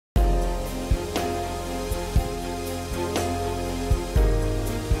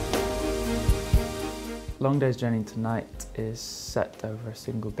Long Day's journey to night is set over a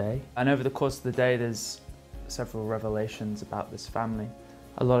single day. And over the course of the day there's several revelations about this family.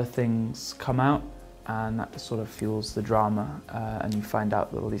 A lot of things come out and that sort of fuels the drama, and you find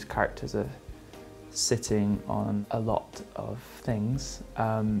out that all these characters are sitting on a lot of things,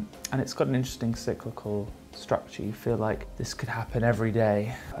 and it's got an interesting cyclical structure. You feel like this could happen every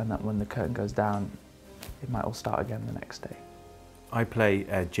day, and that when the curtain goes down it might all start again the next day. I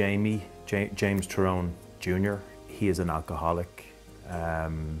play James Tyrone Jr. He is an alcoholic.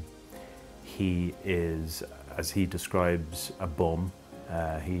 He is, as he describes, a bum.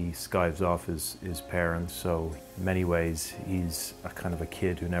 He skives off his parents, so in many ways he's a kind of a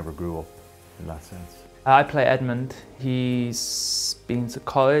kid who never grew up in that sense. I play Edmund. He's been to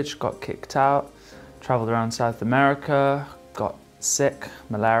college, got kicked out, travelled around South America, got sick,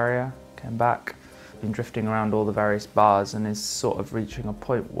 malaria, came back, been drifting around all the various bars and is sort of reaching a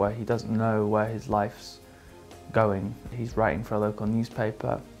point where he doesn't know where his life's going. He's writing for a local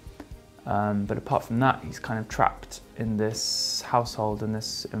newspaper, but apart from that he's kind of trapped in this household and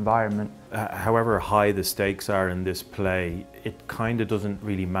this environment. However high the stakes are in this play, it kind of doesn't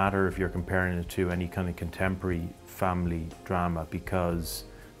really matter if you're comparing it to any kind of contemporary family drama, because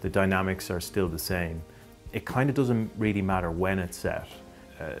the dynamics are still the same. It kind of doesn't really matter when it's set.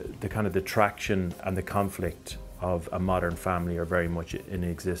 The traction and the conflict of a modern family are very much in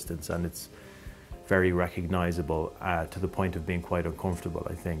existence, and it's very recognizable to the point of being quite uncomfortable,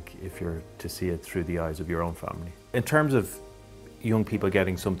 I think, if you're to see it through the eyes of your own family. In terms of young people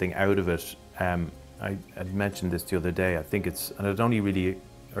getting something out of it, I mentioned this the other day, I think and it only really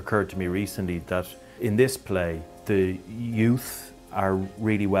occurred to me recently that in this play, the youth are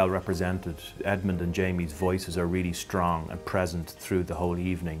really well represented. Edmund and Jamie's voices are really strong and present through the whole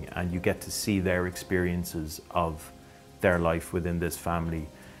evening, and you get to see their experiences of their life within this family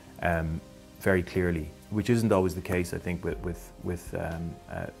very clearly, which isn't always the case, I think, with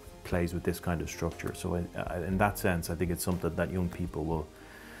plays with this kind of structure. So in that sense, I think it's something that young people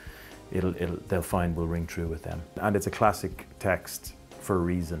they'll find will ring true with them. And it's a classic text for a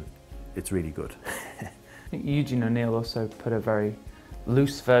reason. It's really good. I think Eugene O'Neill also put a very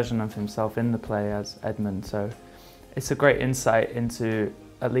loose version of himself in the play as Edmund, so it's a great insight into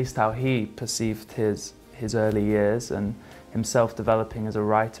at least how he perceived his early years and himself developing as a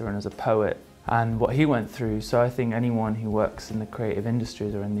writer and as a poet and what he went through. So I think anyone who works in the creative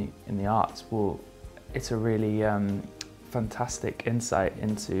industries or in the arts it's a really fantastic insight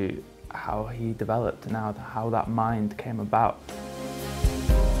into how he developed and how that mind came about.